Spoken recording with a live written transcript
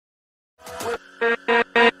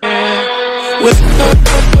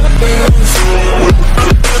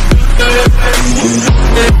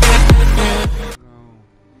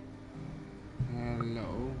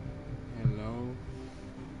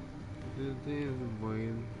is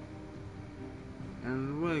Boyd,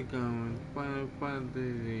 and welcome to Final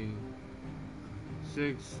Fantasy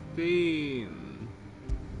 16.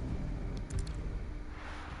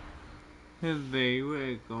 Today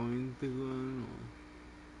we're going to go.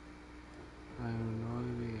 I have no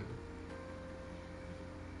idea.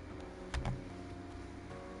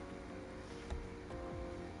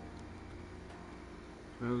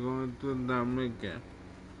 We're going to America.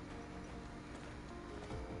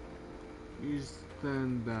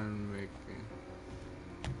 Eastern America.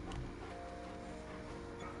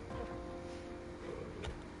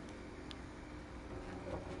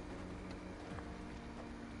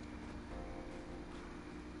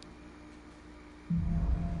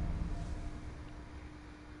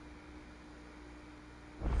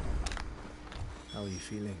 How are you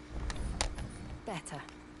feeling? Better.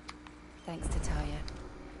 Thanks to Taya.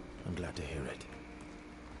 I'm glad to hear it.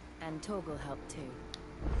 And Torgal helped too.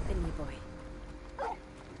 Didn't you, boy?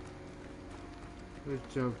 Good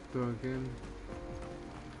job, Torgal.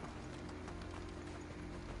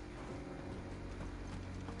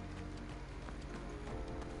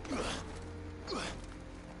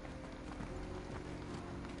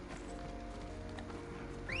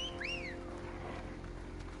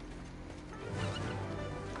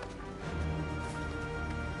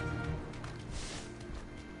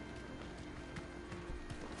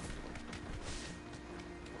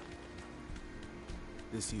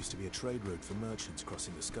 This used to be a trade route for merchants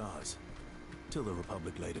crossing the Scars, till the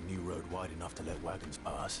Republic laid a new road wide enough to let wagons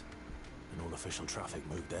pass, and all official traffic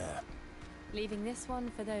moved there. Leaving this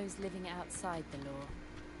one for those living outside the law.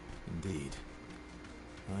 Indeed.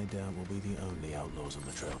 I doubt we'll be the only outlaws on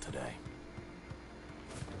the trail today.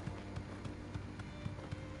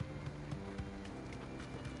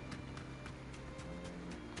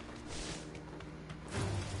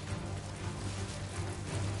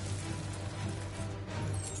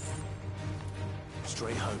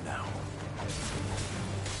 Straight home now.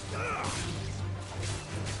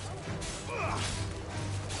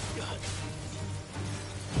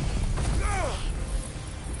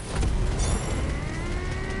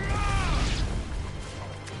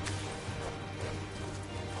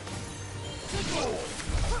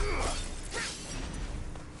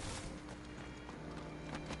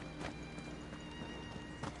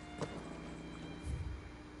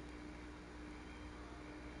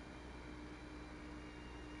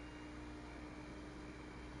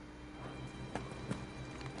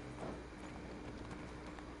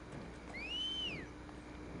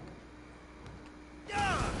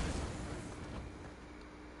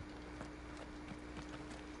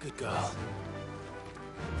 Good girl.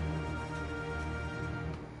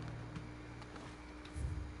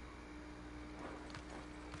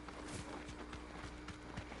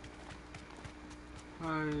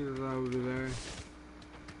 Hi, over there.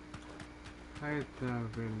 Hi,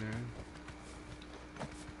 stuff in there.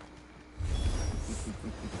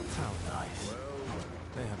 How nice.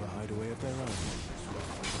 They have a hideaway of their own.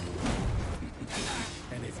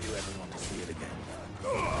 And if you ever want to see it again,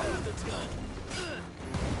 let's go.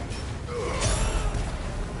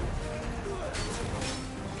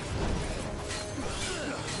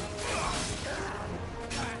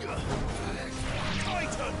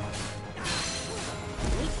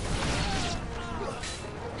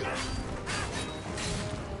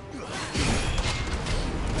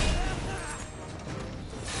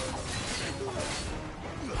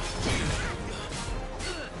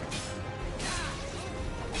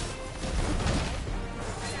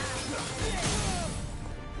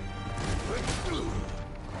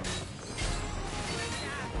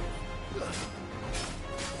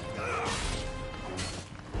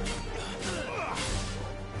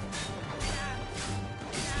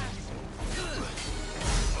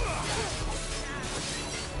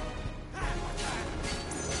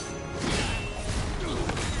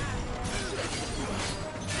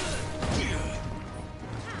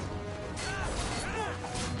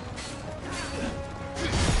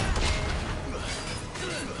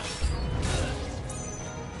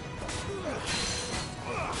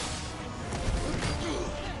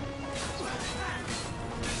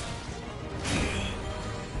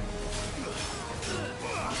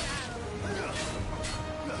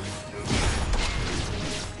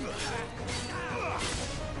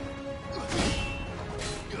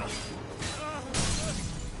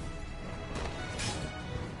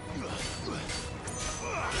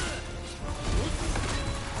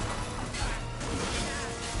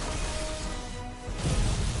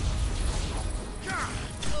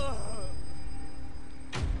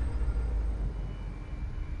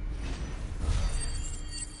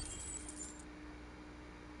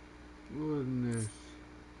 Goodness.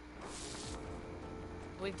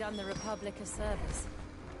 We've done the Republic a service.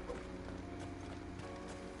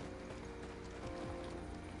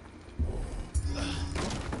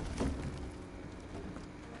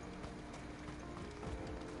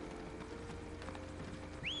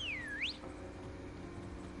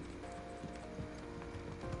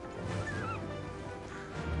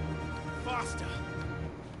 Faster!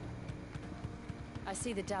 I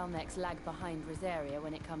see the Dalnecs lag behind Rosaria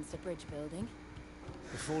when it comes to bridge building.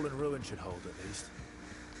 The fallen ruin should hold, at least.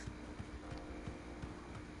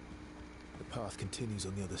 The path continues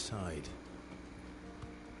on the other side.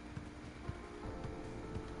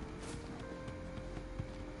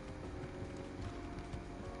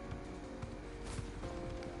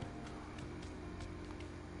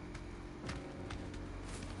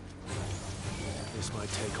 This might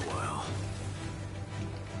take a while.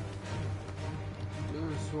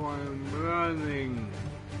 That's why I'm running.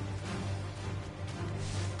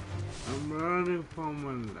 I'm running for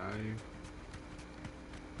my life.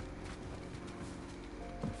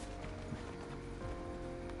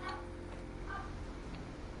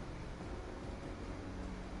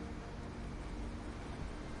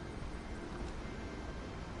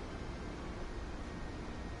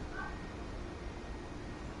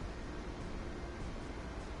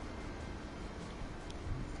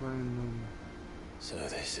 So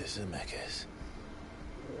this is Zemeckis.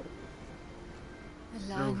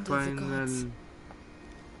 The land of the gods.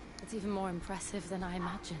 It's even more impressive than I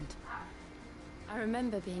imagined. I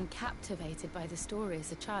remember being captivated by the story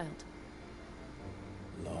as a child.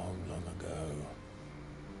 Long, long ago,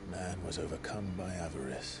 man was overcome by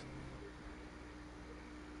avarice.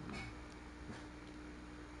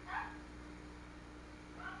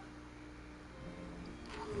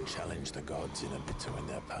 And challenged the gods in a bid to win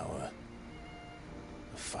their power.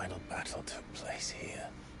 The final battle took place here,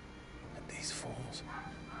 at these falls.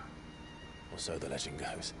 Or so the legend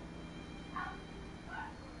goes.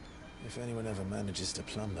 If anyone ever manages to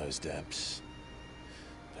plumb those depths,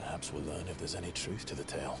 perhaps we'll learn if there's any truth to the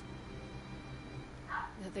tale.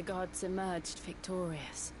 That the gods emerged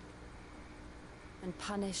victorious and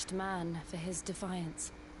punished man for his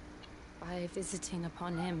defiance by visiting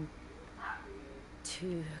upon him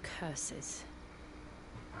 2 curses.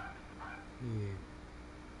 Yeah.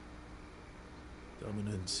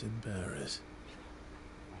 Dominance and bearers.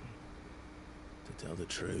 To tell the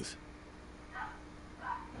truth,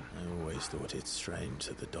 I always thought it strange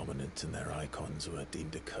that the dominant and their icons were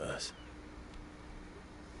deemed a curse.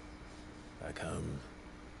 Back home,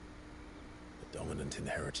 the dominant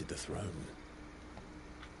inherited the throne.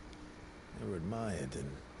 They were admired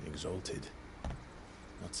and exalted,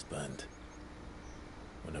 not spurned.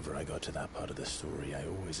 Whenever I got to that part of the story, I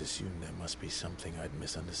always assumed there must be something I'd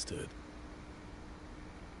misunderstood.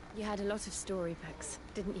 You had a lot of storybooks,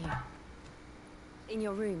 didn't you? In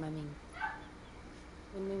your room, I mean.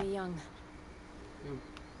 When we were young.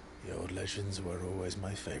 The old legends were always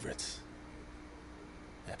my favorites.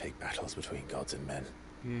 Epic battles between gods and men.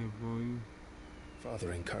 Yeah, boy.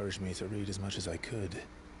 Father encouraged me to read as much as I could.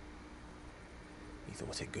 He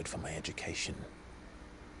thought it good for my education.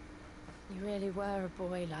 You really were a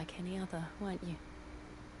boy like any other, weren't you?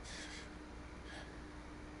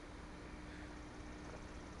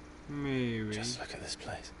 Maybe. Just look at this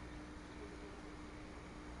place.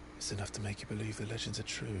 It's enough to make you believe the legends are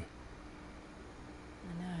true.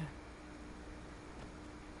 I know.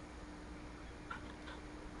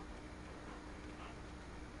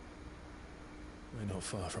 We're not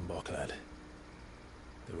far from Boklad.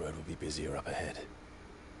 The road will be busier up ahead.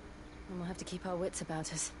 And we'll have to keep our wits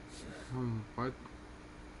about us. What?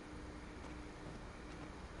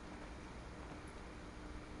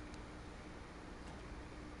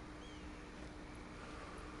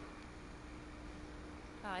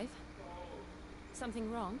 Clive?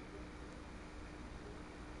 Something wrong?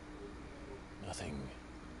 Nothing.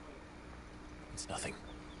 It's nothing.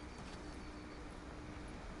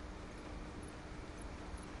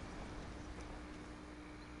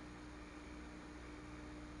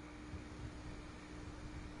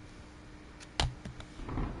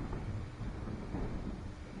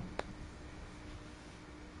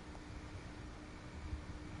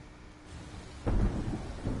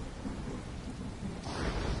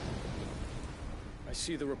 I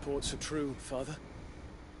see the reports are true, Father.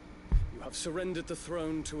 You have surrendered the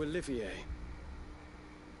throne to Olivier.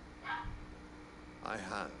 I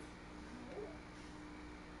have.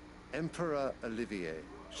 Emperor Olivier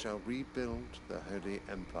shall rebuild the Holy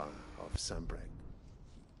Empire of Sanbreque.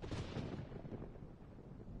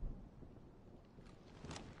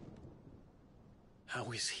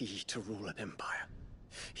 How is he to rule an empire?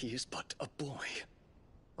 He is but a boy.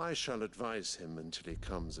 I shall advise him until he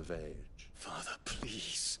comes of age. Father,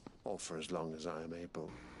 please. Or for as long as I am able.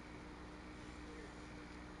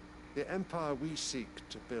 The empire we seek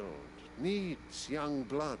to build needs young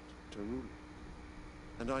blood to rule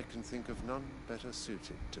it, and I can think of none better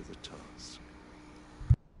suited to the task.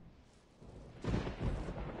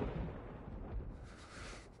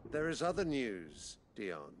 There is other news,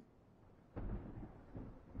 Dion.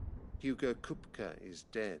 Hugo Kupka is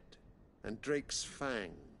dead, and Drake's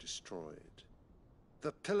Fang destroyed.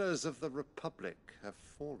 The pillars of the Republic have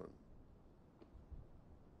fallen.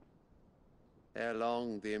 Ere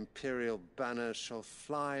long, the Imperial banner shall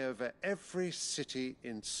fly over every city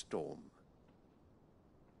in Storm.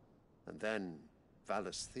 And then,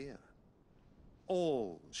 Valisthea.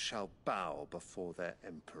 All shall bow before their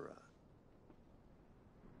Emperor.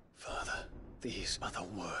 Father, these are the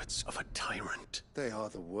words of a tyrant. They are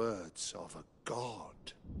the words of a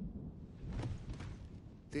god.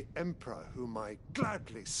 The Emperor whom I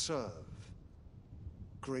gladly serve.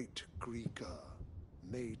 Great Greeker,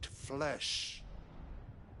 made flesh.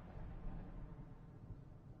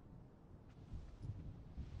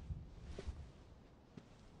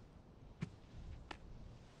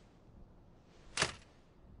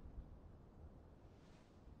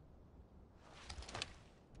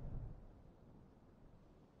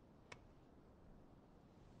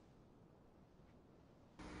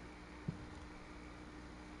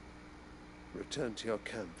 Return to your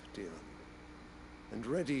camp, Dion, and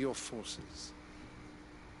ready your forces.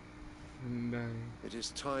 And It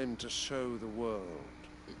is time to show the world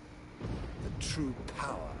the true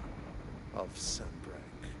power of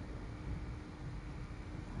Sanbreque.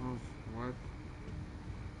 of what?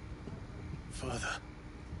 Father.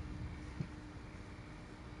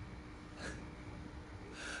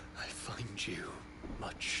 I find you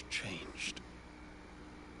much changed.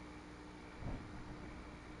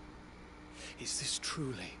 Is this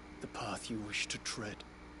truly the path you wish to tread?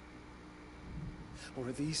 Or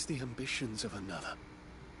are these the ambitions of another?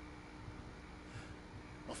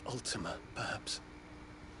 Of Ultima, perhaps?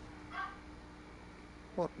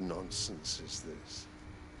 What nonsense is this?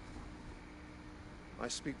 I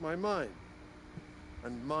speak my mind,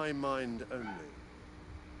 and my mind only.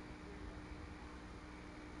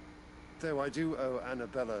 Though I do owe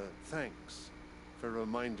Annabella thanks for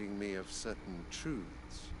reminding me of certain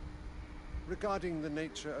truths regarding the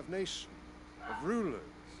nature of nations, of rulers,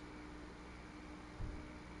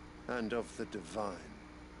 and of the divine.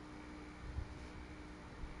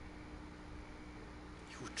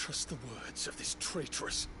 You would trust the words of this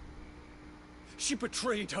traitress? She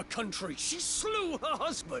betrayed her country. She slew her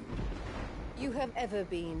husband. You have ever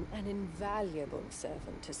been an invaluable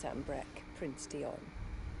servant to Sanbreque, Prince Dion.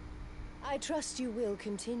 I trust you will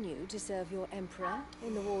continue to serve your Emperor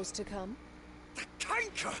in the wars to come. The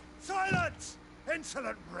canker! Silence!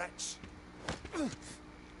 Insolent wretch!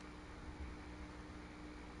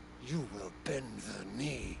 You will bend the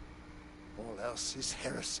knee. All else is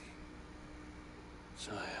heresy.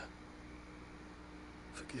 Sire,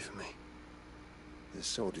 forgive me.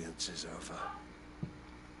 This audience is over.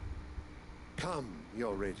 Come,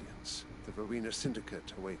 your Radiance. The Rowena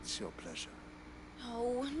Syndicate awaits your pleasure.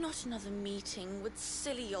 Oh, not another meeting with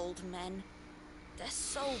silly old men. They're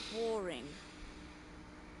so boring.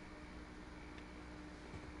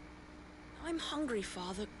 I'm hungry,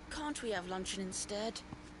 Father. Can't we have luncheon instead?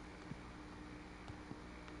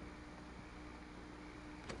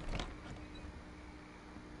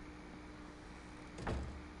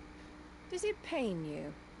 Does it pain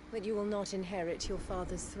you that you will not inherit your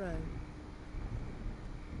father's throne?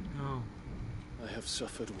 No. I have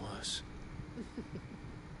suffered worse.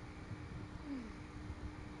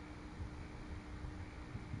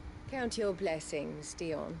 Count your blessings,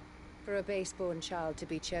 Dion. For a base-born child to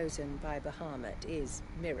be chosen by Bahamut is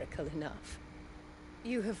miracle enough.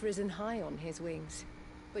 You have risen high on his wings,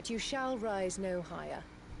 but you shall rise no higher,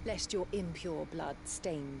 lest your impure blood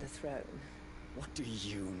stain the throne. What do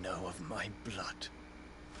you know of my blood?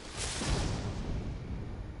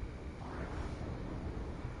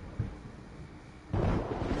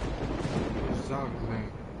 Exactly.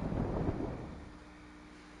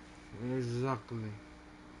 Exactly.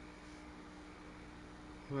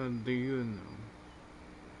 What do you know?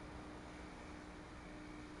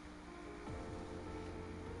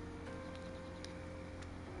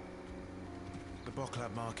 The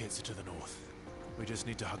Boklab markets are to the north. We just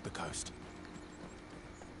need to hug the coast.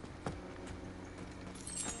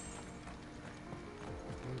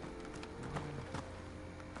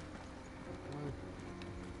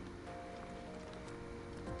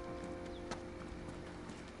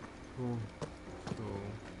 Cool. So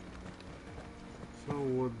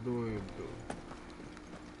what do I do?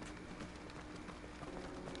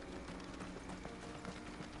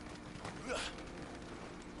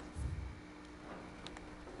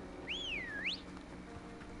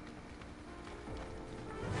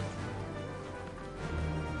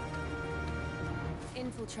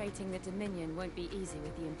 Infiltrating the Dominion won't be easy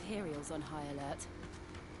with the Imperials on high alert.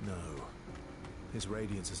 No. His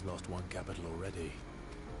Radiance has lost one capital already.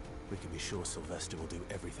 We can be sure Sylvester will do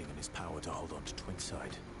everything in his power to hold on to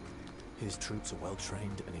Twinside. His troops are well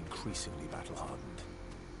trained and increasingly battle-hardened.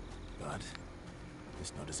 But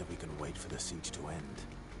it's not as if we can wait for the siege to end.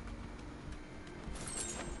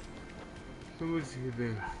 Let me see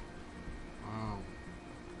this. Wow.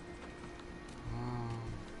 Wow.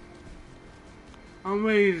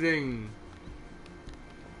 Amazing!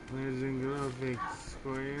 Amazing graphics,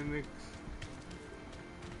 Square Enix.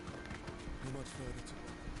 Not much further to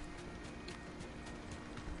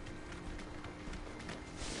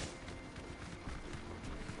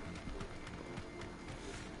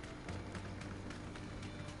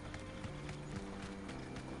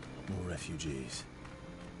more refugees.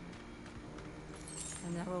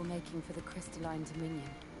 And they're all making for the Crystalline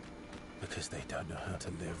Dominion. Because they don't know how to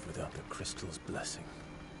live without the crystal's blessing.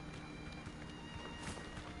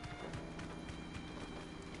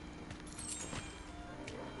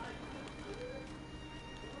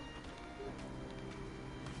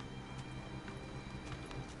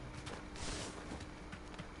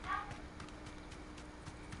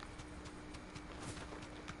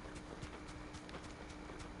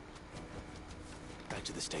 Back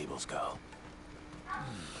to the stables, girl.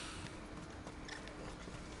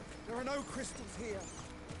 There are no crystals here.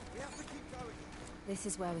 We have to keep going. This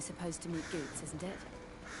is where we're supposed to meet Goots, isn't it?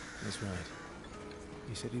 That's right.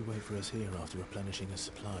 He said he'd wait for us here after replenishing his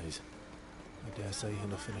supplies. I dare say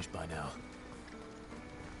he'll have finished by now.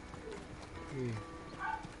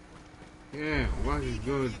 Yeah, what is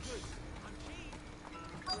good?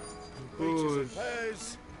 Good.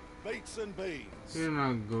 Pears, beets and beans. You're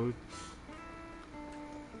not good.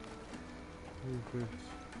 You're good.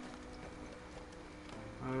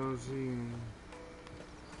 I don't see him.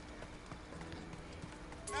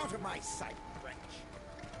 Out of my sight, wretch.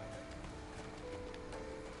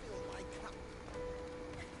 Fill my cup.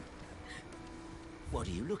 What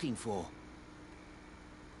are you looking for?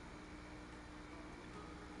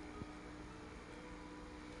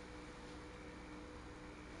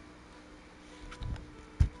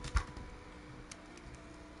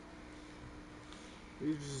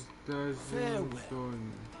 He just does Farewell.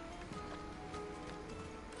 going.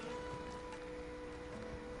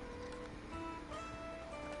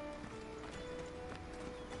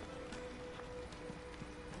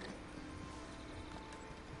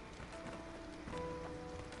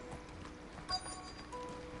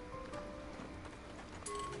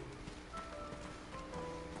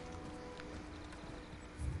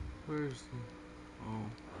 Where's he? Oh.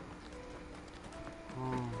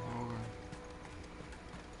 Oh, okay.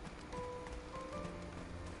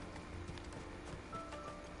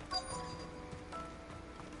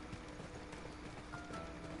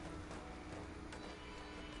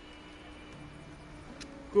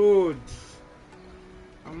 Good.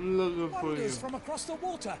 I'm looking for you. Wonders from across the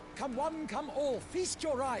water. Come one, come all. Feast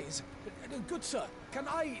your eyes. Good sir, can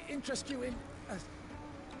I interest you in...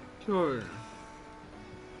 Sure.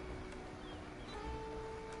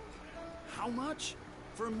 How much?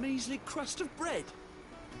 For a measly crust of bread?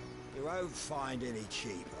 You won't find any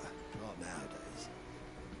cheaper. Not nowadays.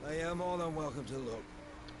 But you're more than welcome to look.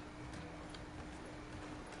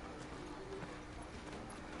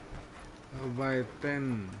 I'll buy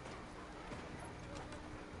 10.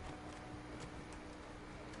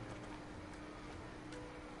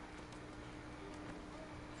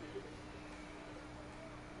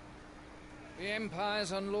 The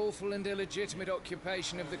Empire's unlawful and illegitimate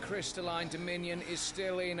occupation of the Crystalline Dominion is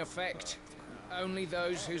still in effect. Only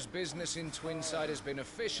those whose business in Twinside has been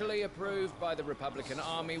officially approved by the Republican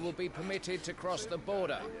Army will be permitted to cross the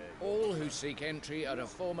border. All who seek entry are to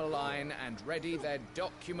form a line and ready their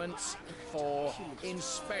documents for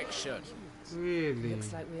inspection. Really?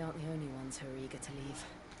 Looks like we aren't the only ones who are eager to leave.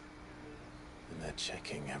 And they're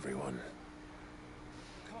checking everyone.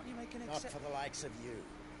 Can't you make an Not for the likes of you.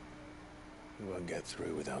 We won't get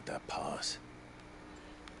through without that pass.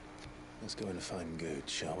 Let's go in and find Good,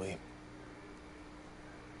 shall we?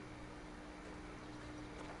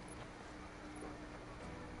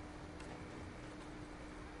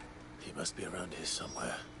 He must be around here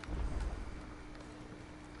somewhere.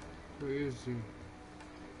 Where is he?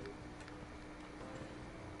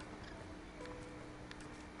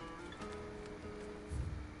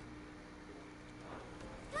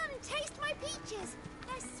 Peaches!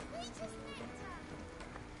 They're sweet as nectar!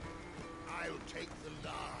 I'll take the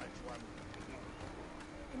large one.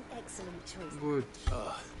 An excellent choice. Good.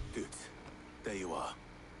 Good. There you are.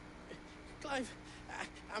 Clive,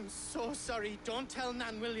 I'm so sorry. Don't tell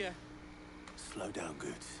Nan, will you? Slow down,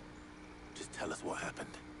 Goods. Just tell us what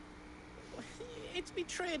happened. It's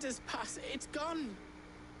betrayed us, Pass. It's gone.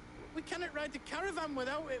 We cannot ride the caravan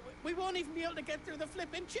without it. We won't even be able to get through the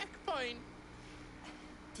flipping checkpoint.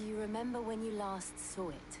 Do you remember when you last saw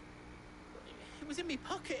it? It was in my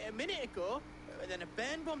pocket a minute ago. Then a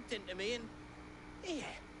bairn bumped into me and... Yeah.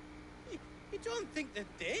 You don't think that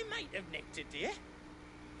they might have nicked it, do you?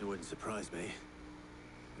 It wouldn't surprise me.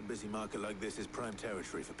 A busy market like this is prime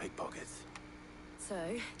territory for pickpockets.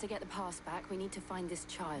 So, to get the pass back, we need to find this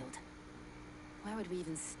child. Where would we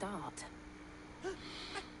even start?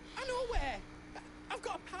 I know where! I've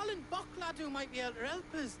got a pal in Bocklad who might be able to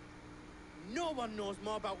help us. No one knows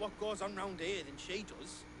more about what goes on round here than she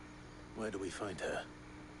does. Where do we find her?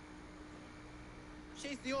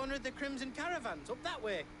 She's the owner of the Crimson Caravans, up that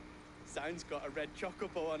way. Sign's got a red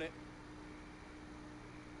chocobo on it.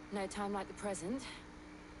 No time like the present.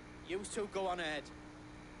 You two go on ahead.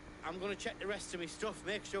 I'm gonna check the rest of my stuff,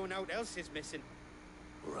 make sure nothing else is missing.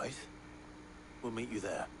 All right. We'll meet you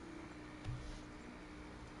there.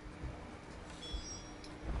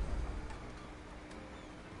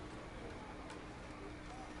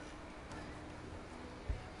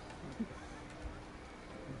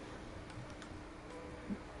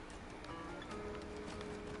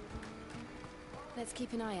 Let's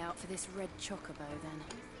keep an eye out for this red chocobo,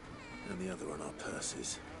 then. And the other on our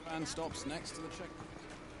purses. Van stops next to the checkpoint.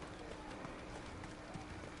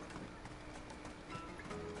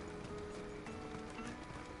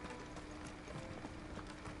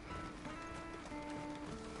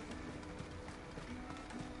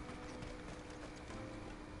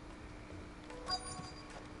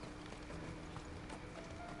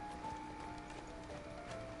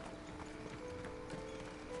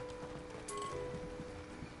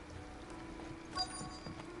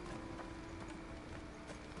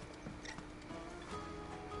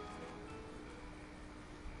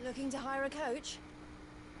 Looking to hire a coach?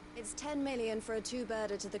 It's 10 million for a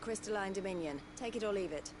two-birder to the Crystalline Dominion. Take it or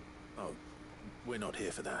leave it. Oh, we're not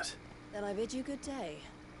here for that. Then I bid you good day.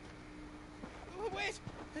 Oh, wait!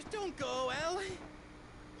 Don't go, El!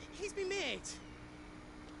 He's me mate.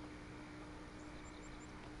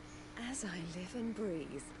 As I live and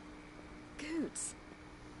breathe. Goots,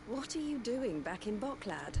 what are you doing back in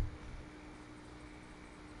Bocklad?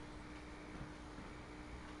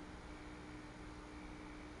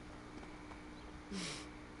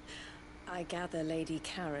 I gather Lady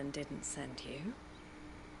Karen didn't send you.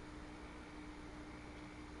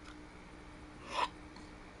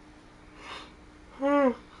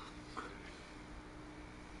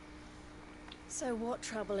 So what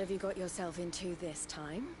trouble have you got yourself into this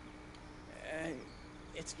time?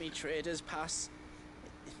 It's me trader's pass.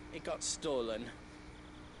 It got stolen.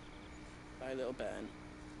 By a little bairn.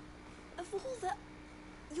 Of all the...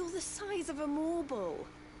 You're the size of a marble.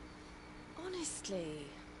 Honestly.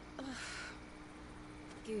 Ugh.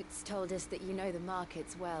 Goots told us that you know the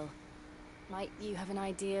markets well. Might you have an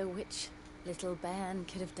idea which little bairn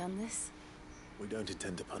could have done this? We don't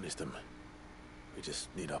intend to punish them. We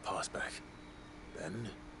just need our pass back. Then,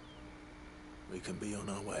 we can be on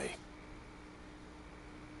our way.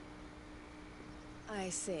 I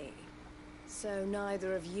see. So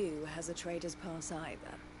neither of you has a trader's pass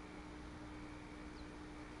either.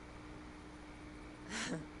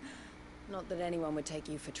 Not that anyone would take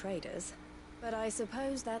you for traders, but I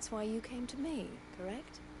suppose that's why you came to me,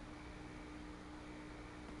 correct?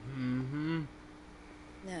 Mm-hmm.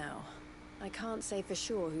 Now, I can't say for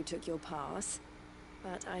sure who took your pass,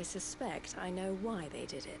 but I suspect I know why they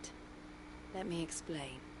did it. Let me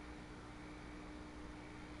explain.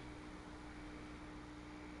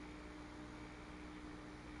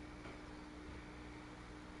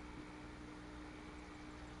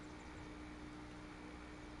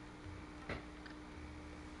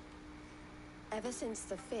 Ever since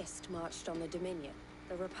the Fist marched on the Dominion,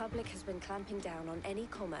 the Republic has been clamping down on any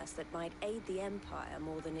commerce that might aid the Empire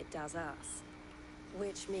more than it does us.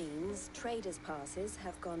 Which means traders' passes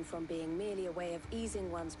have gone from being merely a way of easing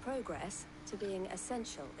one's progress to being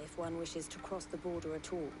essential if one wishes to cross the border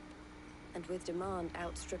at all. And with demand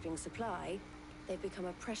outstripping supply, they've become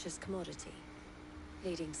a precious commodity,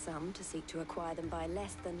 leading some to seek to acquire them by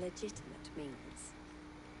less than legitimate means.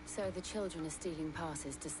 So the children are stealing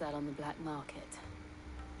passes to sell on the black market?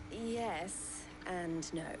 Yes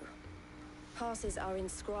and no. Passes are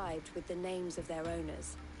inscribed with the names of their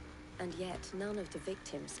owners, And yet, none of the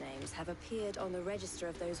victims' names have appeared on the register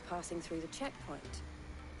of those passing through the checkpoint.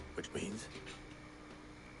 Which means?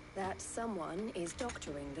 That someone is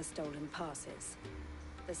doctoring the stolen passes.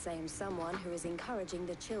 The same someone who is encouraging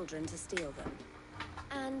the children to steal them.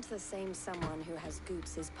 And the same someone who has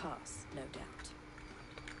Goots' pass, no doubt.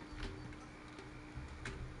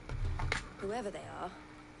 Whoever they are,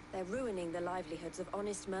 they're ruining the livelihoods of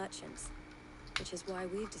honest merchants, which is why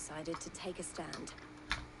we've decided to take a stand.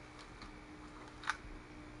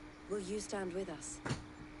 Will you stand with us?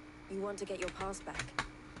 You want to get your pass back,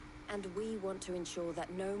 and we want to ensure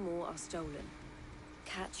that no more are stolen.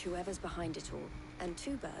 Catch whoever's behind it all, and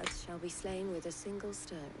 2 birds shall be slain with a single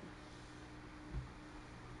stone.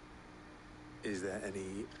 Is there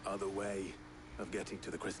any other way of getting to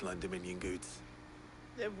the Crystalline Dominion Goods?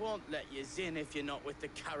 They won't let you in if you're not with the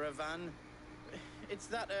caravan. It's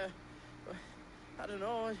that, I don't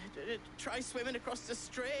know, try swimming across the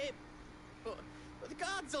strait. But the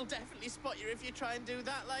guards will definitely spot you if you try and do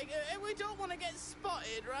that. Like, we don't want to get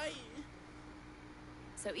spotted, right?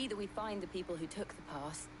 So either we find the people who took the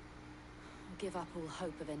pass, or give up all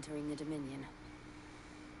hope of entering the Dominion.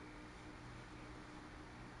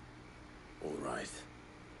 All right.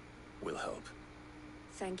 We'll help.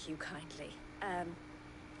 Thank you kindly.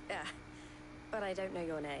 But I don't know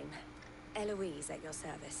your name. Eloise at your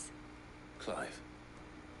service. Clive.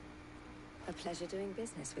 A pleasure doing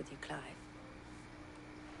business with you, Clive.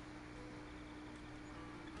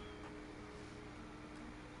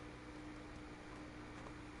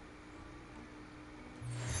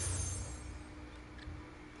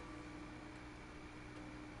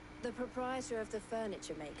 The proprietor of the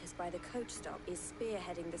furniture makers by the coach stop is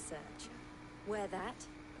spearheading the search. Wear that,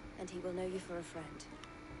 and he will know you for a friend.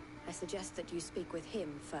 I suggest that you speak with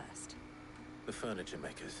him first. The furniture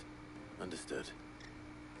makers. Understood.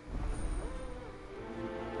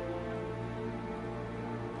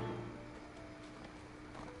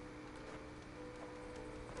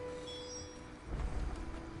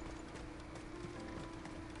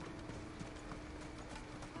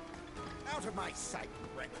 Out of my sight,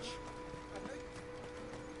 wretch!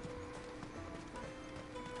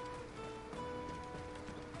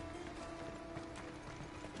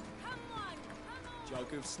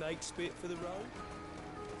 Jug of snake spit for the road?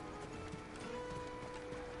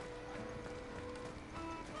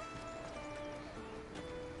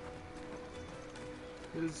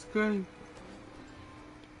 It's going.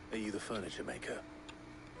 Are you the furniture maker?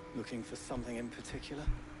 Looking for something in particular?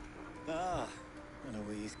 Ah,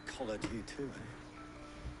 Eloise collared you too, eh?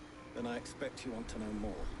 Then I expect you want to know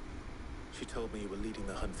more. She told me you were leading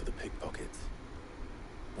the hunt for the pickpockets.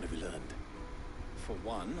 What have you learned? For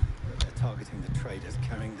one, they're targeting the traders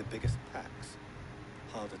carrying the biggest packs.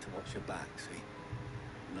 Harder to watch your back, see?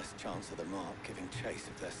 And less chance of the mark giving chase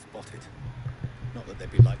if they're spotted. Not that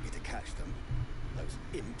they'd be likely to catch them. Those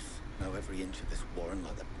imps know every inch of this warren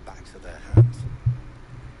like the backs of their hands.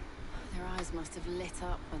 Their eyes must have lit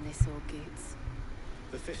up when they saw Goots.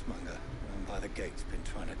 The fishmonger, round by the gate's been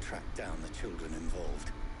trying to track down the children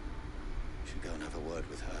involved. Should go and have a word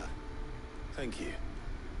with her. Thank you.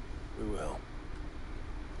 We will.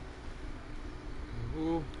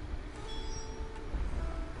 Oh.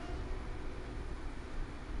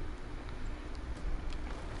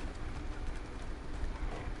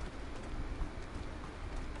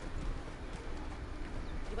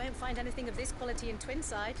 You won't find anything of this quality in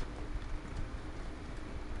Twinside.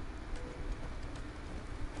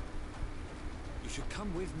 You should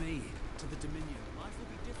come with me to the Dominion. Life will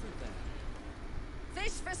be different there.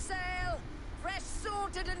 Fish for sale! Fresh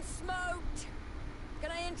sorted and smoked!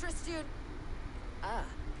 Can I interest you? Ah,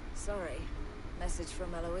 sorry. Message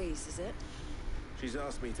from Eloise, is it? She's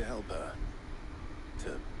asked me to help her.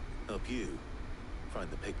 To help you find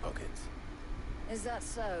the pickpockets. Is that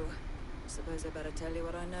so? Suppose I better tell you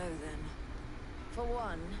what I know, then. For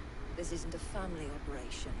one, this isn't a family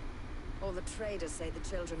operation. All the traders say the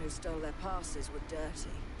children who stole their passes were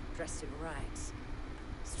dirty, dressed in rags.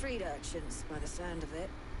 Street urchins, by the sound of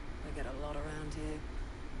it. We get a lot around here.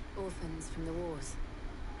 Orphans from the wars.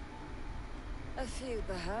 A few,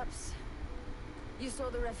 perhaps. You saw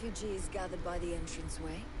the refugees gathered by the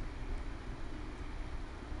entranceway?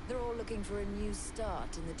 They're all looking for a new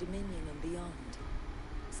start in the Dominion and beyond.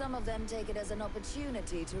 Some of them take it as an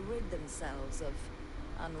opportunity to rid themselves of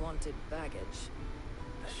unwanted baggage.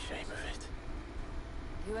 The shame of it.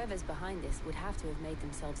 Whoever's behind this would have to have made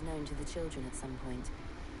themselves known to the children at some point.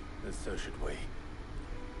 And so should we.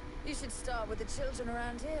 You should start with the children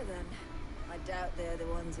around here, then. I doubt they're the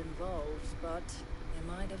ones involved, but they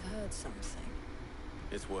might have heard something.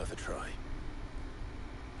 It's worth a try.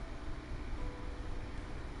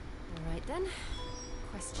 then,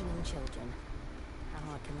 questioning children. How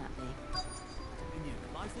hard can that be?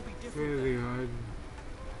 Life will be different. Very hard.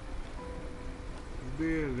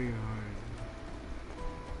 Very hard.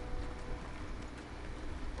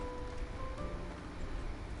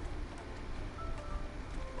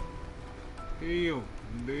 Hey yo,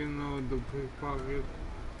 do you know the pickpocket?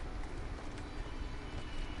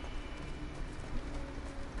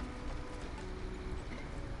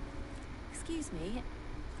 Excuse me,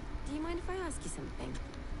 do you mind if I ask you something?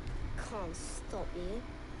 Can't stop you.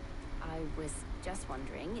 I was just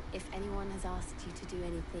wondering if anyone has asked you to do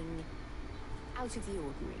anything out of the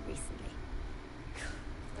ordinary recently.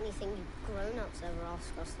 Anything you grown-ups ever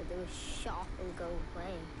ask us to do is shut up and go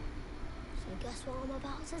away. So guess what I'm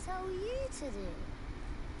about to tell you to do?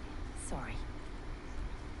 Sorry.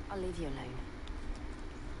 I'll leave you alone.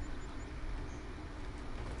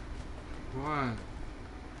 What?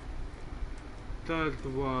 That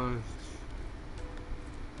was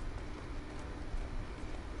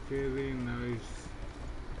very nice.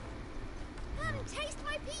 Come, taste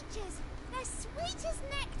my peaches! They're sweet as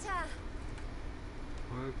nectar!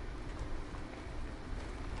 What?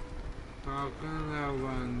 How can I have a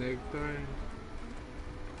nectar?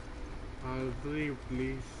 I'll 3,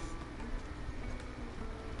 please.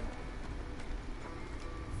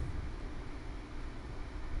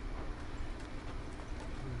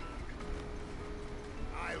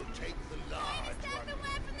 I'll take the large one. The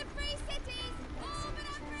word from the free cities! All but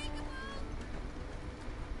unbreakable!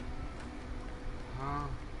 Huh?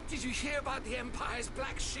 Did you hear about the Empire's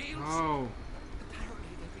Black Shields? Oh.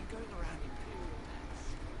 Apparently they've been going around Imperial lands.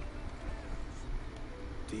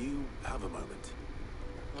 Do you have a moment?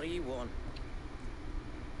 What do you want?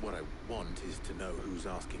 What I want is to know who's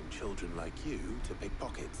asking children like you to pick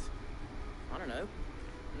pockets. I don't know.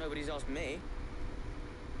 Nobody's asked me.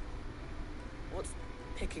 What's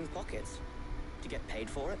picking pockets? Do you get paid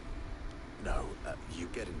for it? No, you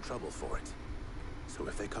get in trouble for it. So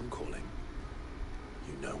if they come calling,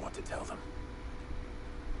 you know what to tell them.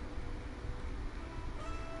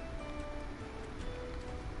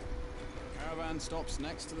 Caravan stops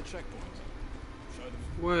next to the checkpoint. Show them.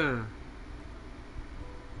 Where? Roads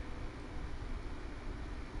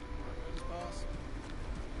pass.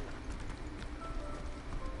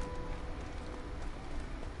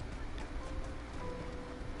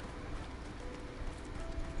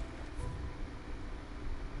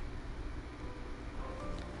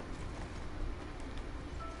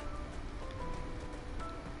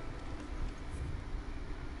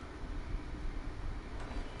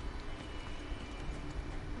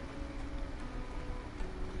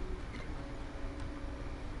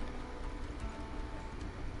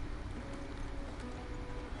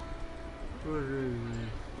 What is this?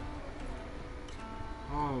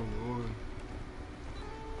 Oh Lord.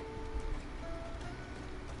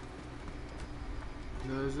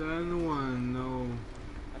 Does anyone know?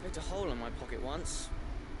 I picked a hole in my pocket once.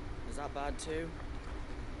 Is that bad too?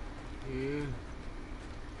 Yeah.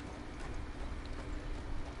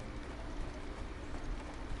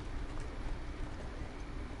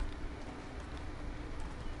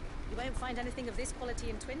 You won't find anything of this quality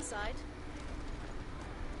in Twinside.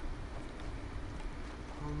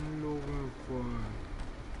 I'm looking for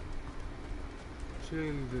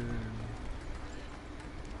children.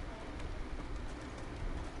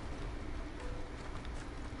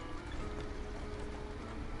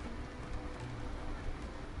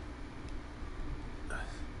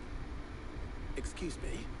 Excuse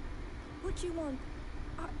me? What do you want?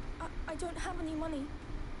 I don't have any money.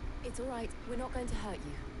 It's all right. We're not going to hurt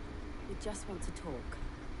you. We just want to talk.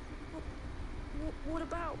 What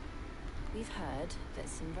about? We've heard that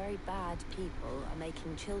some very bad people are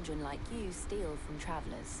making children like you steal from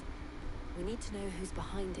travelers. We need to know who's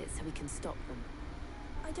behind it so we can stop them.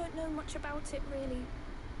 I don't know much about it, really.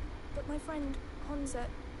 But my friend, Honza,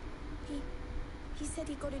 he said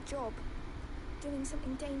he got a job doing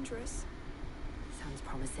something dangerous. Sounds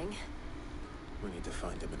promising. We need to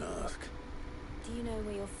find him and ask. Do you know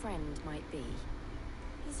where your friend might be?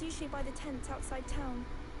 He's usually by the tents outside town.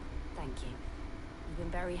 Thank you. You've been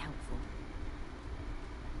very helpful.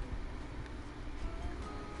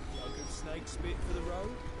 A good snake spit for the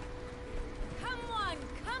road. Come on,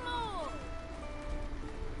 come on!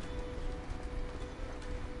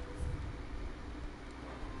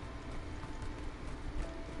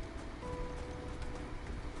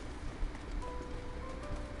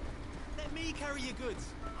 Let me carry your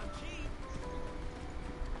goods. I'm cheap.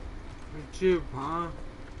 Cheap, huh?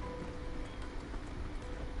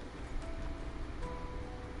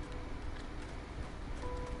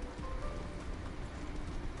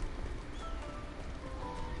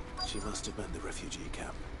 She must have meant the refugee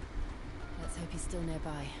camp. Let's hope he's still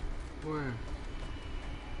nearby. Where?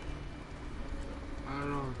 I don't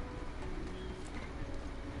know.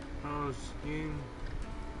 Oh, skin.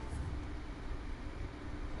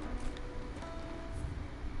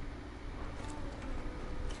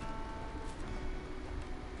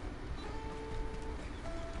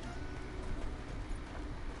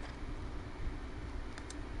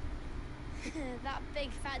 That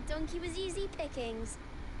big fat donkey was easy pickings.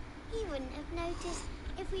 He wouldn't have noticed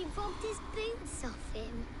if we robbed his boots off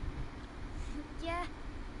him. Yeah.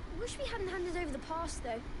 Wish we hadn't handed over the pass,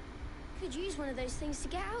 though. Could use one of those things to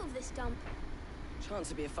get out of this dump. Chance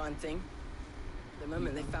to be a fine thing. The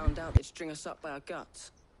moment they found out, they'd string us up by our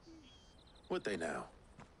guts. Would they now?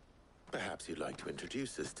 Perhaps you'd like to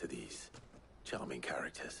introduce us to these charming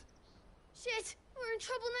characters. Shit! We're in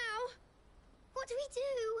trouble now! What do we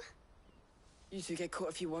do? You two get caught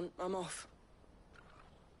if you want. I'm off.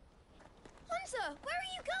 Hunter, where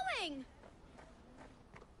are you going?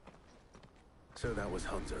 So that was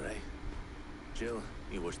Hunter, eh? Jill,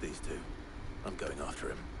 you watch these two. I'm going after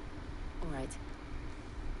him. All right.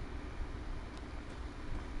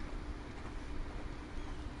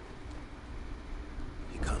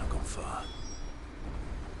 He can't have gone far.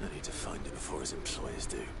 I need to find him before his employers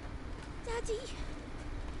do. Daddy,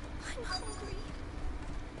 I'm hungry.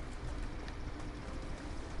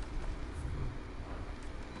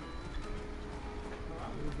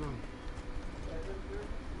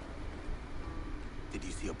 Did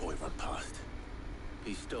you see a boy run past?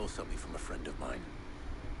 He stole something from a friend of mine.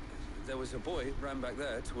 There was a boy ran back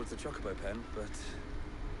there towards the chocobo pen, but...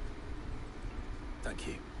 Thank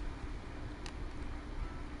you.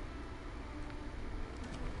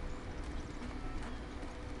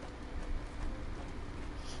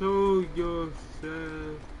 Show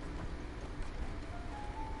yourself.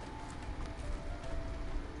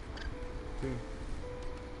 Okay.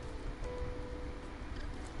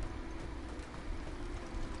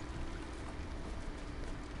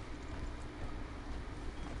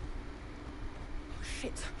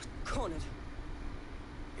 Shit, cornered.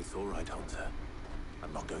 It's all right, Hunter.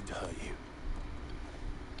 I'm not going to hurt you.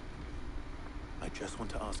 I just want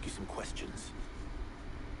to ask you some questions.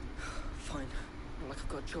 Fine. Not like I've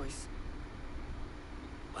got a choice.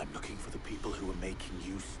 I'm looking for the people who are making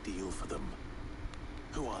you steal for them.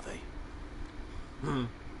 Who are they? Who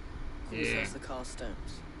Yeah. sells the car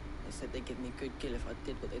stones? They said they'd give me a good gill if I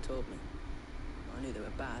did what they told me. I knew they were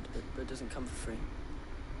bad, but it doesn't come for free.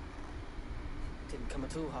 Didn't come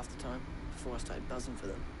at all half the time, before I started buzzing for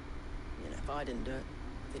them. You know, if I didn't do it,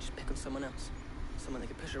 they'd just pick on someone else. Someone they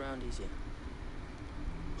could push around easier.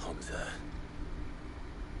 Hunter.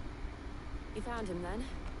 You found him then?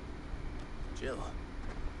 Jill.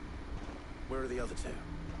 Where are the other two?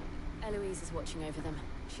 Eloise is watching over them.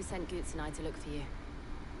 She sent Goots and I to look for you.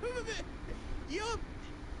 You're...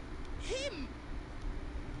 him!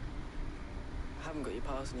 I haven't got your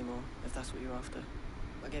pass anymore, if that's what you're after.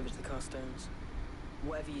 I gave it to the car stones.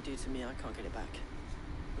 Whatever you do to me, I can't get it back.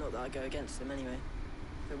 Not that I go against them anyway.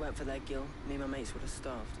 If it weren't for their gill, me and my mates would have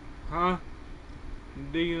starved. Hả?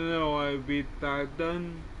 Đi ra ngoài bị tà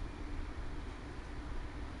tên.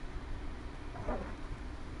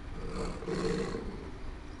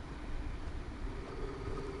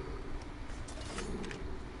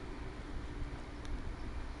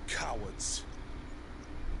 Cowards.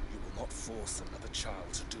 You will not force another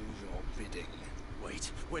child to do your bidding.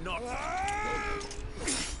 Wait, we're not...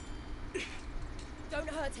 Don't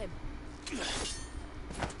hurt him.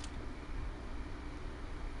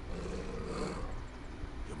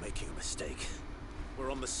 You're making a mistake.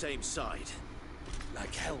 We're on the same side.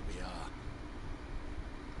 Like hell we are.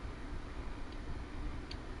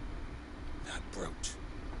 That brooch.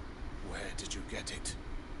 Where did you get it?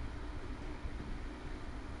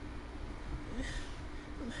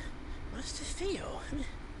 Master Theo.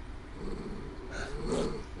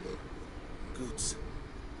 Goots.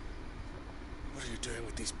 What are you doing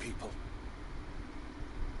with these people?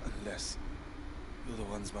 Unless you're the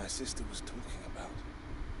ones my sister was talking about.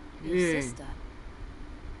 Your sister?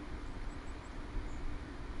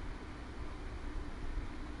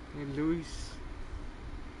 Hey, Luis.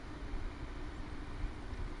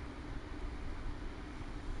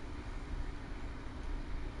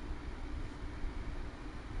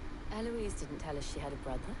 Eloise didn't tell us she had a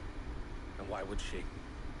brother. And why would she?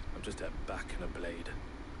 I'm just her back and a blade.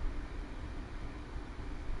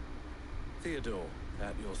 Theodore,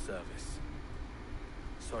 at your service.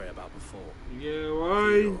 Sorry about before. Yeah,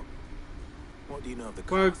 why? What do you know of the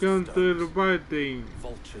Welcome to the party.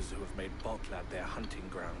 Vultures who have made Balklad their hunting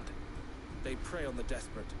ground. They prey on the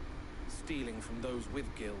desperate, stealing from those with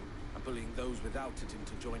Gil and bullying those without it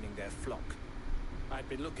into joining their flock. I'd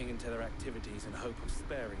been looking into their activities in hope of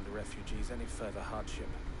sparing the refugees any further hardship.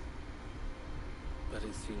 But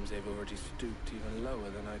it seems they've already stooped even lower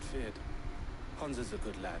than I'd feared. Hansa's a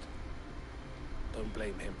good lad. Don't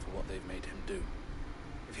blame him for what they've made him do.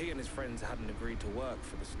 If he and his friends hadn't agreed to work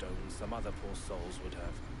for the stones, some other poor souls would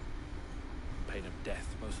have. Pain of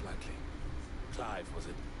death, most likely. Clive, was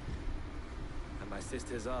it? And my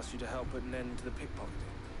sisters asked you to help put an end to the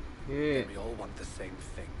pickpocketing. Yeah. We all want the same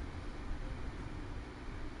thing.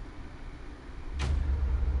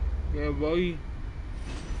 Yeah, boy.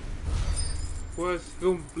 Quest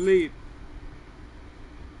complete.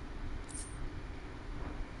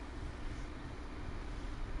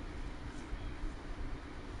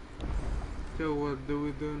 So what do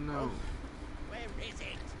we do now? Where is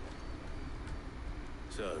it?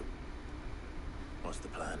 So, what's the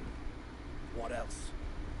plan? What else?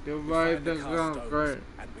 Divide the Stones, conquer.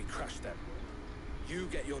 and we crush them. You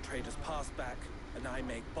get your traders' pass back, and I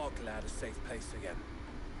make Boglad a safe place again.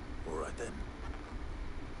 All right then.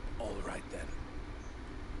 All right then.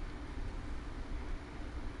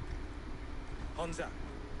 Hansa,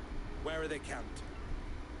 where are they camped?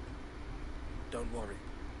 Don't worry.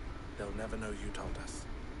 They'll never know you told us.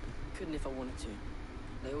 Couldn't if I wanted to.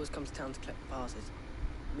 They always come to town to collect the passes.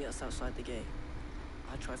 Meet us outside the gate.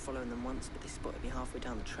 I tried following them once, but they spotted me halfway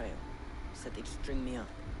down the trail. Said they'd string me up.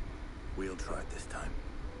 We'll try it this time.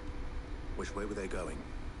 Which way were they going?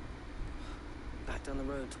 Back down the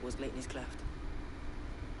road towards Lateney's Cleft.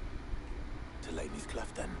 To Lateney's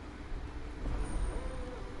Cleft, then.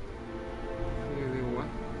 Really what?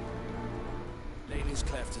 Lateney's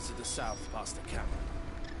Cleft is to the south, past the camp.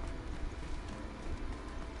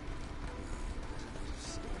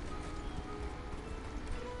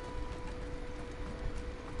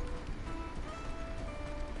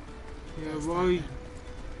 Yeah, boy.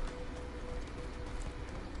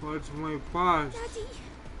 What's my past? Daddy.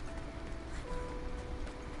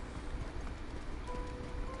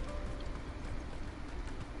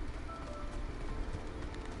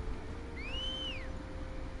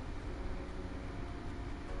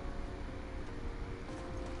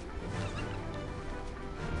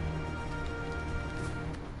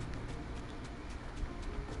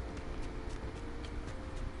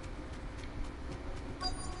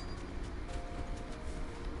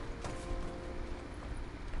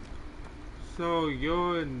 So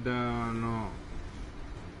you're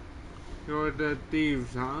the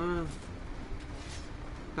thieves, huh?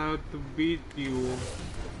 How to beat you?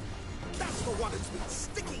 That's the one who's been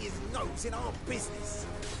sticking his nose in our business.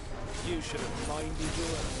 You should have minded your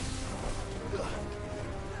own.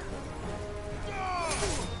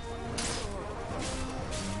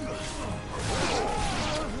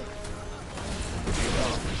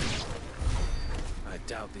 I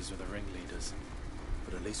doubt these were the ringleaders.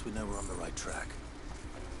 But at least we know we're on the right track.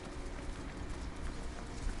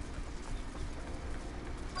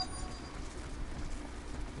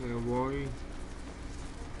 Yeah, boy.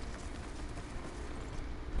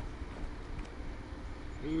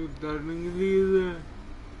 Are you turning leader?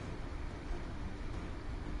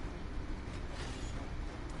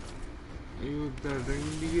 Are you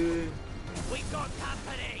turning leader? We've got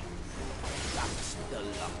company. That's the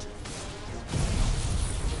lot.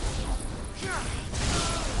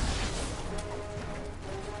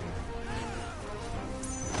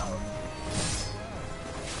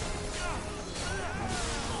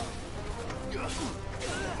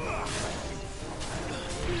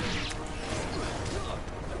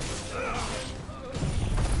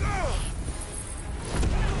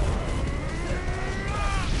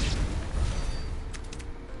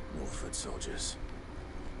 Wolford soldiers.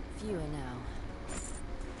 Fewer now.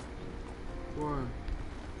 What?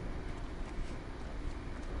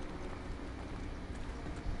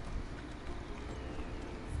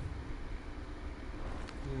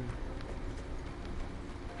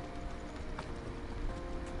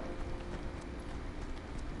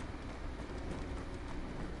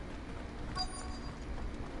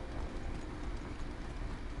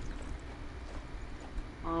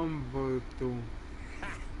 Umberto.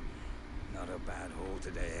 Not a bad haul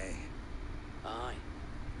today, eh? Aye.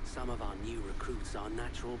 Some of our new recruits are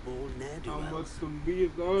natural-born ne'er-do-wells.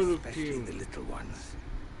 Especially the little ones.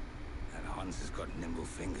 That Hans has got nimble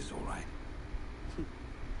fingers, all right.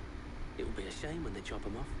 It will be a shame when they chop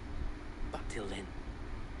them off. But till then,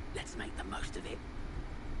 let's make the most of it.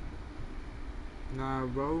 Nah,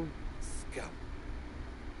 bro. Scum.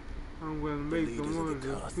 I'm gonna make the leaders most of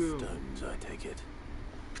the of cast you. stones, I take it.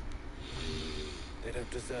 They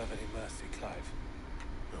don't deserve any mercy, Clive.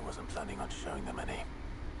 I wasn't planning on showing them any.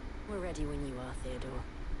 We're ready when you are, Theodore.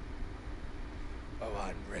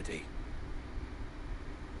 I'm ready.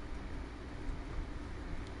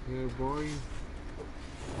 Yeah, boy.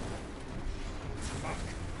 Fuck.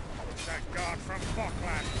 It's that guard from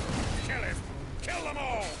Falkland. Kill him. Kill them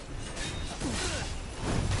all.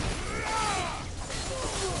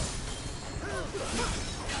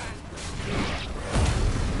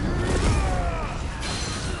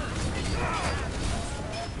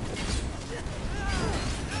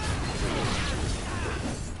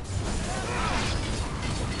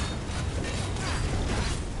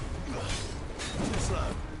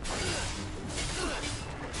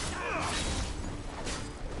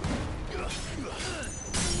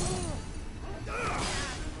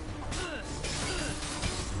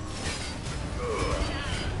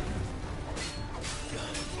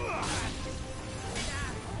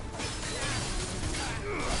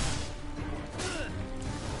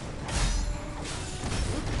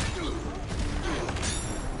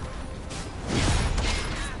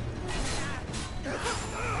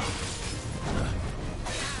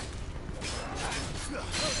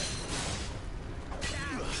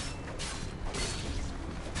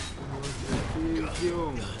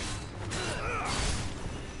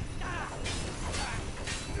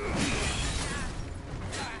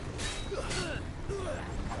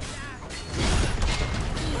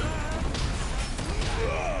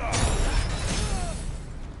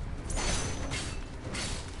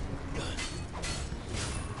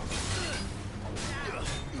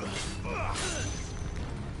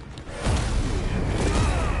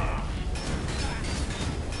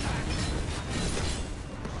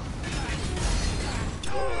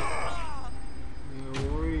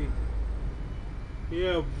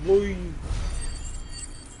 Yeah, boy.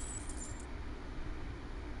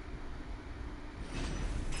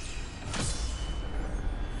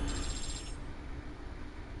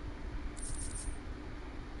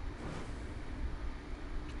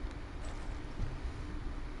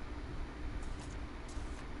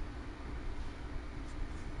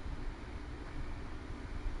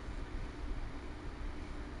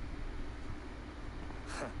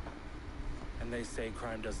 And they say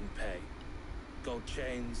crime doesn't pay. Gold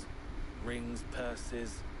chains, rings,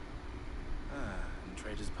 purses. And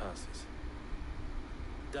traders' passes.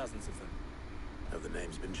 Dozens of them. Have the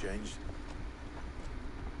names been changed?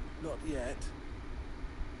 Not yet.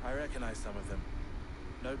 I recognize some of them.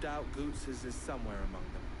 No doubt Goots's is somewhere among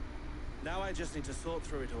them. Now I just need to sort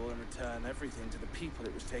through it all and return everything to the people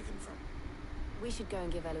it was taken from. We should go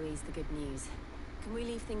and give Eloise the good news. Can we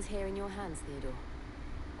leave things here in your hands, Theodore?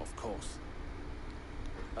 Of course.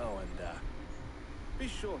 Oh, and, be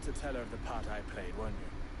sure to tell her of the part I played, won't you?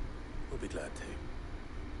 We'll be glad to.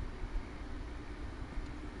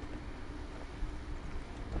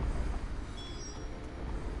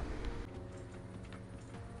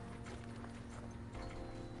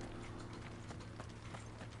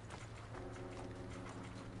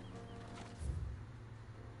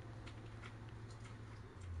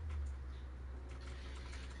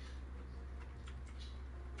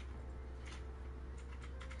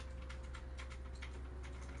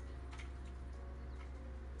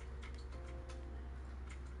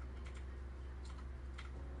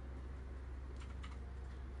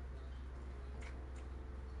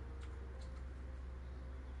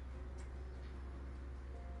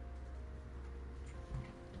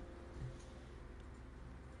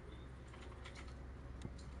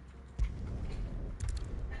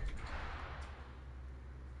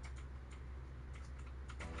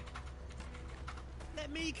 Let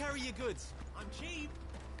me carry your goods. I'm cheap.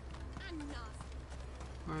 And nasty.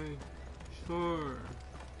 Hi. Sure.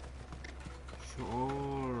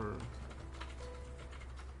 Sure.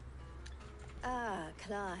 Ah,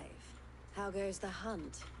 Clive. How goes the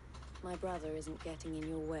hunt? My brother isn't getting in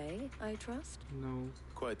your way, I trust? No.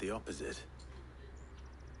 Quite the opposite.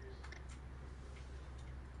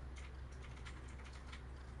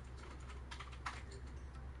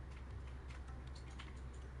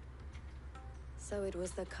 So it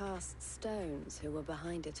was the cast stones who were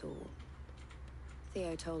behind it all.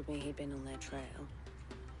 Theo told me he'd been on their trail.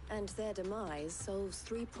 And their demise solves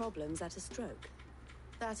 3 problems at a stroke.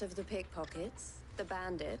 That of the pickpockets, the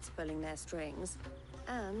bandits pulling their strings,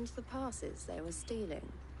 and the passes they were stealing.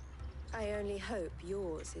 I only hope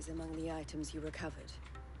yours is among the items you recovered.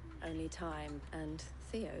 Only time and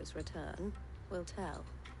Theo's return will tell.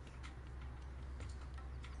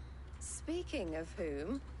 Speaking of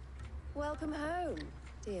whom, welcome home,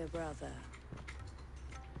 dear brother.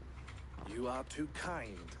 You are too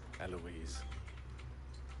kind, Eloise.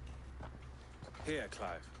 Here,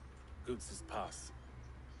 Clive. Goots's pass.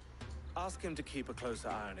 Ask him to keep a closer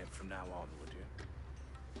eye on it from now on, would you?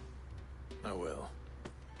 I will.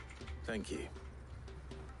 Thank you.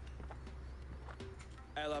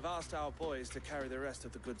 El, I've asked our boys to carry the rest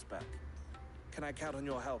of the goods back. Can I count on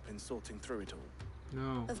your help in sorting through it all?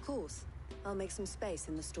 No. Of course. I'll make some space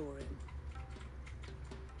in the storeroom.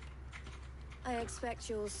 I expect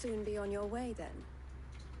you'll soon be on your way then.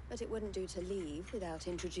 But it wouldn't do to leave without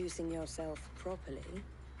introducing yourself properly.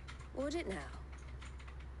 Would it now?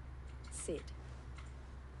 Sid.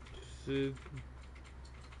 Sid.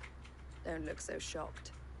 Don't look so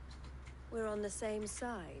shocked. We're on the same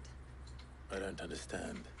side. I don't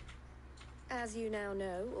understand. As you now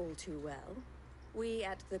know all too well, we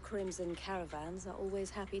at the Crimson Caravans are always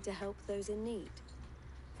happy to help those in need.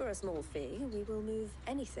 For a small fee, we will move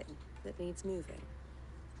anything that needs moving.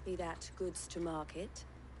 Be that goods to market,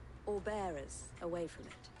 or bearers away from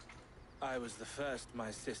it. I was the first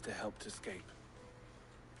my sister helped escape.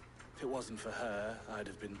 If it wasn't for her, I'd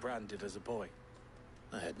have been branded as a boy.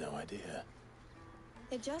 I had no idea.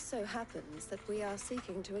 It just so happens that we are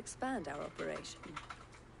seeking to expand our operation.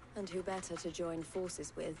 And who better to join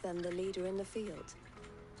forces with than the leader in the field?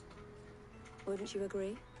 Wouldn't you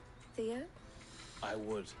agree, Theo? I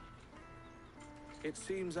would. It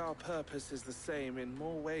seems our purpose is the same in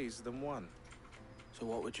more ways than one. So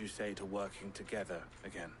what would you say to working together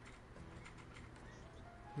again?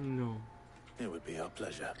 No. It would be our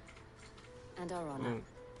pleasure. And our honor.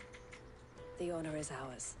 The honor is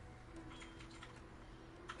ours.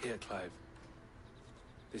 Here, Clive.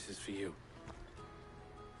 This is for you.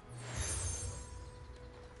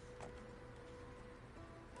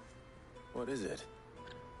 What is it?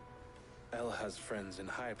 El has friends in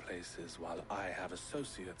high places, while I have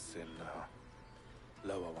associates in,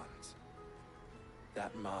 lower ones.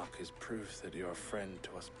 That mark is proof that you're a friend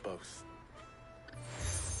to us both.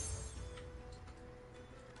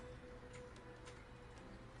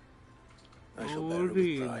 I shall bear it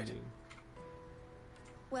with pride.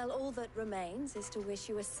 Well, all that remains is to wish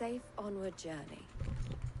you a safe onward journey.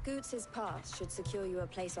 Goots's pass should secure you a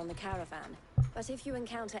place on the caravan, but if you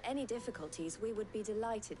encounter any difficulties, we would be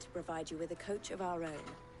delighted to provide you with a coach of our own.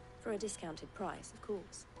 For a discounted price, of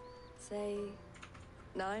course. Say,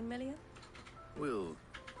 9 million? We'll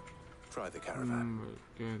try the caravan.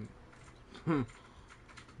 Then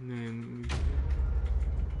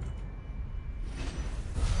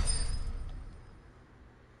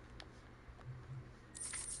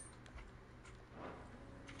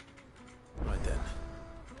Right then.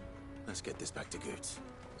 Let's get this back to Goots.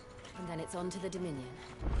 And then it's on to the Dominion.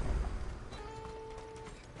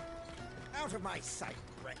 Out of my sight,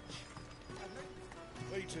 wretch.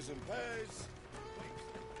 Waiters and pears.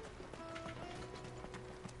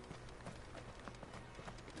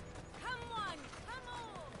 Come on, come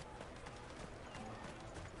on!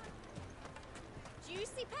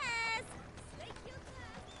 Juicy pears! Slake your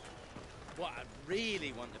thirst. What I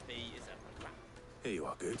really want to be is a rat. Here you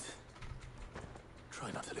are, Goots.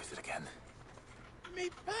 Try not to lose it again. Me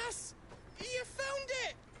pass! You found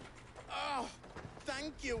it! Oh,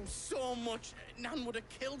 thank you so much. Nan would have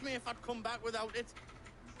killed me if I'd come back without it.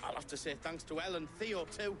 I'll have to say thanks to Elle and Theo,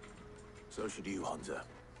 too. So should you, Hansa.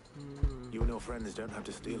 You and your friends don't have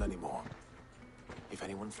to steal anymore. If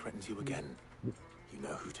anyone threatens you again, you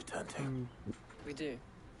know who to turn to. We do.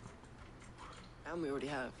 And we already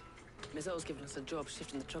have. Miss L's given us a job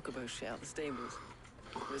shifting the chocobo shit out the stables.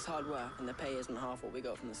 It was hard work, and the pay isn't half what we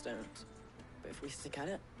got from the Stones. But if we stick at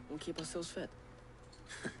it, we'll keep ourselves fit.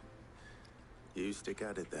 You stick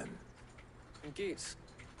at it, then. And Goots,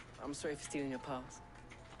 I'm sorry for stealing your pass.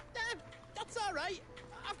 That's all right.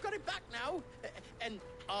 I've got it back now. And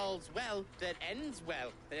all's well that ends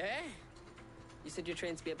well, eh? You said you're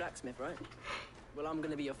trained to be a blacksmith, right? Well, I'm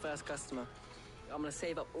gonna be your first customer. I'm gonna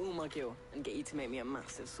save up all my gil and get you to make me a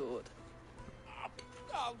massive sword.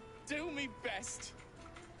 I'll do me best.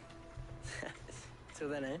 Till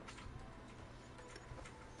then, eh?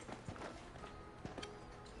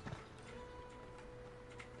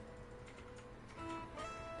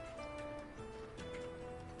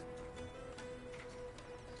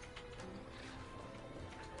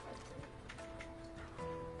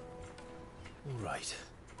 All right.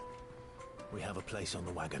 We have a place on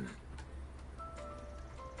the wagon.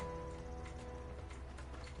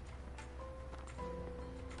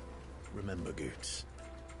 Remember, Goots,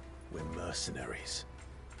 we're mercenaries.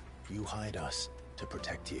 You hired us to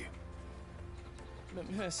protect you. But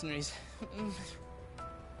mercenaries... And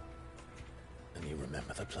you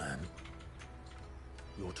remember the plan?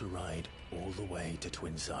 You're to ride all the way to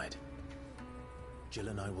Twinside. Jill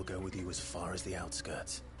and I will go with you as far as the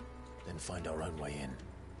outskirts, then find our own way in.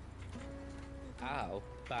 I'll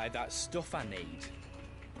buy that stuff I need.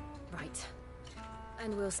 Right.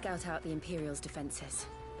 And we'll scout out the Imperial's defenses.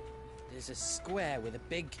 There's a square with a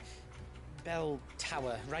big bell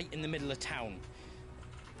tower right in the middle of town.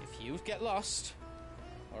 If you get lost,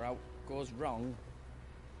 or out goes wrong,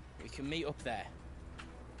 we can meet up there.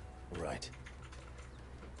 Right.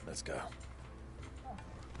 Let's go.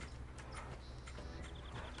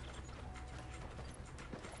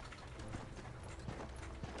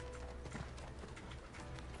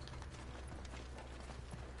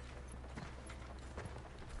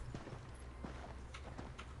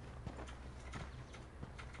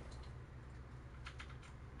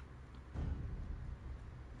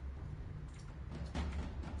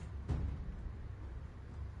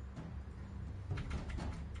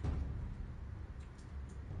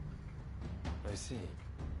 I see.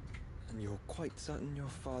 And you're quite certain your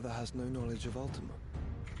father has no knowledge of Ultima?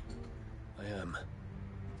 I am.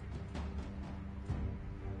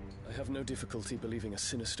 I have no difficulty believing a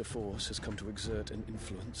sinister force has come to exert an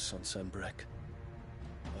influence on Sanbreque.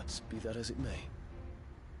 But be that as it may,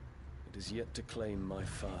 it is yet to claim my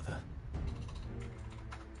father.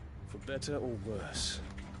 For better or worse,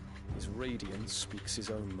 his radiance speaks his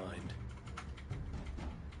own mind.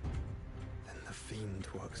 The fiend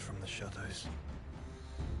works from the shadows.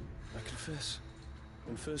 I confess,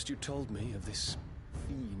 when first you told me of this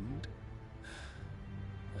fiend,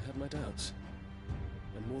 I had my doubts,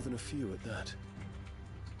 and more than a few at that.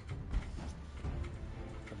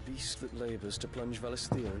 A beast that labors to plunge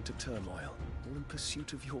Valisthea into turmoil, all in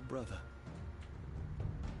pursuit of your brother.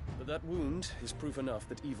 But that wound is proof enough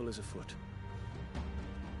that evil is afoot.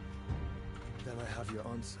 Then I have your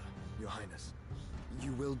answer, Your Highness.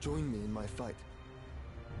 You will join me in my fight.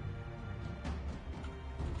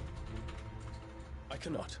 I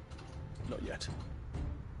cannot. Not yet.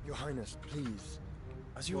 Your Highness, please.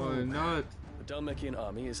 As you are aware, the Dhalmekian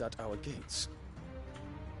army is at our gates.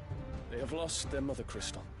 They have lost their mother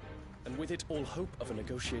crystal, and with it all hope of a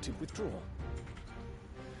negotiated withdrawal.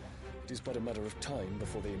 It is but a matter of time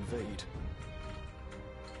before they invade.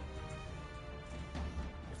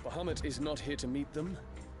 If Bahamut is not here to meet them,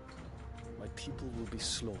 my people will be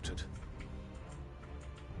slaughtered.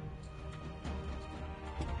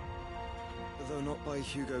 Though not by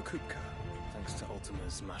Hugo Kupka, thanks to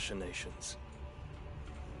Ultima's machinations.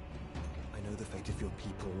 I know the fate of your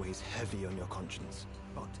people weighs heavy on your conscience,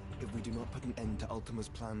 but if we do not put an end to Ultima's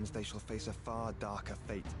plans, they shall face a far darker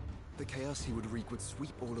fate. The chaos he would wreak would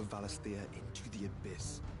sweep all of Valisthea into the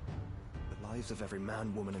abyss. The lives of every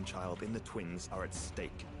man, woman, and child in the Twins are at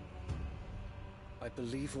stake. I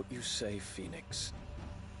believe what you say, Phoenix.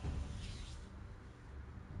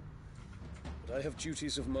 But I have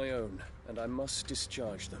duties of my own, and I must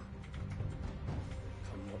discharge them.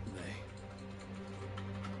 Come what may.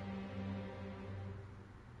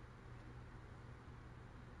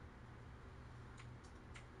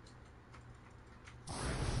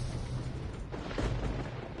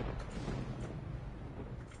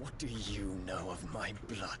 What do you know of my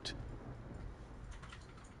blood?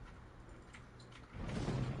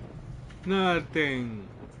 Nothing.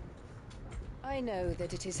 I know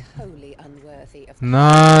that it is wholly unworthy of the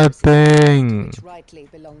Nothing. which rightly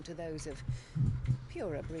belong to those of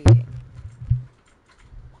purer breeding.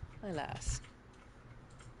 Alas.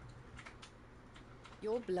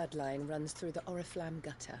 Your bloodline runs through the Oriflamme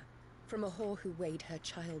gutter, from a whore who weighed her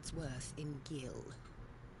child's worth in gil.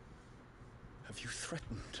 Have you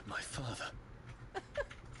threatened my father?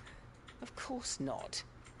 Of course not.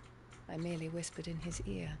 I merely whispered in his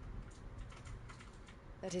ear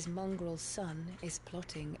that his mongrel son is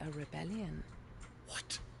plotting a rebellion.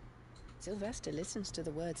 What? Sylvester listens to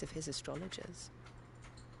the words of his astrologers.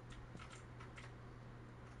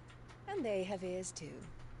 And they have ears too.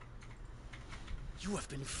 You have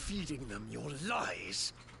been feeding them your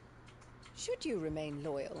lies. Should you remain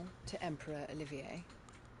loyal to Emperor Olivier,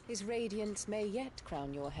 his radiance may yet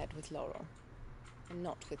crown your head with laurel, and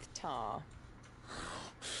not with tar.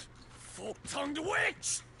 Fork-tongued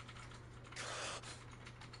witch!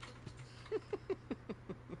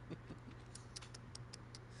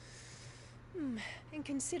 In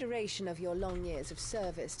consideration of your long years of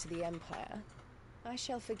service to the Empire, I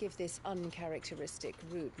shall forgive this uncharacteristic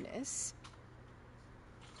rudeness.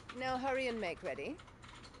 Now hurry and make ready,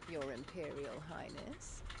 Your Imperial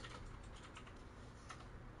Highness.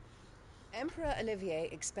 Emperor Olivier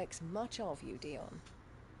expects much of you, Dion.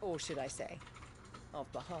 Or should I say,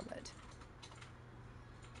 of Bahamut.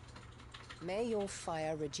 May your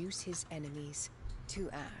fire reduce his enemies to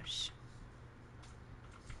ash.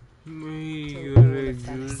 Me Till all of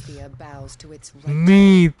Valisthea bows to its right.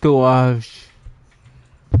 Me to ash.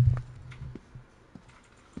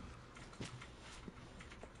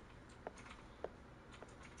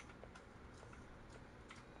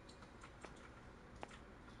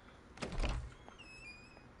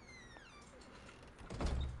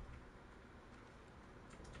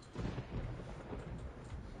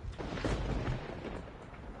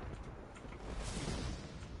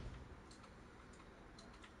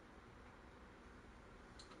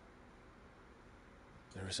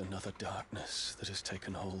 is another darkness that has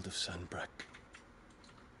taken hold of Sanbreque.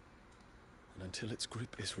 And until its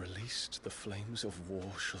grip is released, the flames of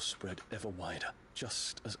war shall spread ever wider,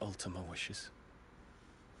 just as Ultima wishes.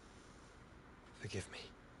 Forgive me.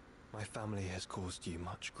 My family has caused you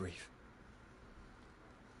much grief.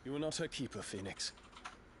 You are not her keeper, Phoenix.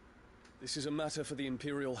 This is a matter for the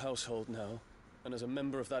Imperial household now, and as a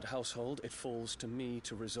member of that household, it falls to me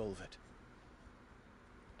to resolve it.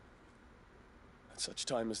 At such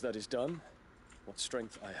time as that is done, what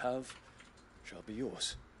strength I have shall be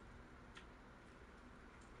yours.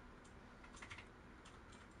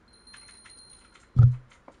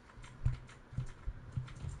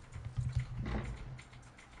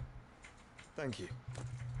 Thank you,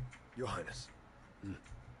 Your Highness. Let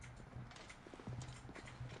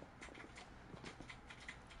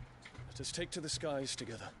us take to the skies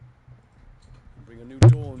together, and bring a new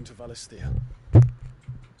dawn to Valisthea.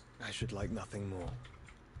 I should like nothing more.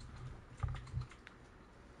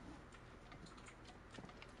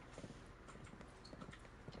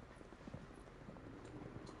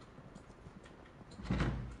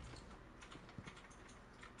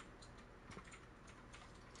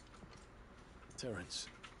 Terence.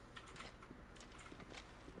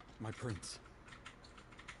 My prince.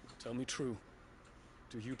 Tell me true.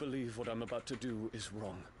 Do you believe what I'm about to do is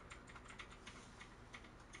wrong?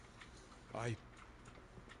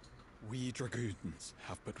 We dragoons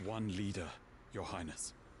have but one leader, Your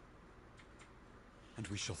Highness. And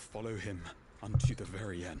we shall follow him unto the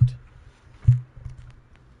very end.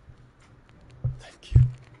 Thank you.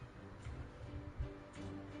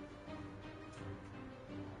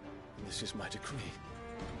 This is my decree.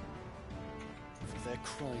 For their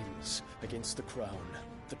crimes against the crown,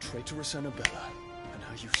 the traitorous Annabella and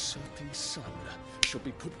her usurping son shall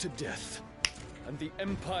be put to death, and the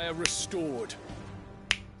Empire restored.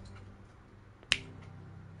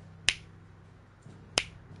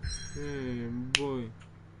 Hey boy,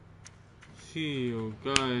 see you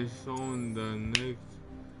guys on the next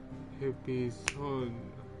episode.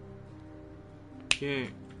 Yeah.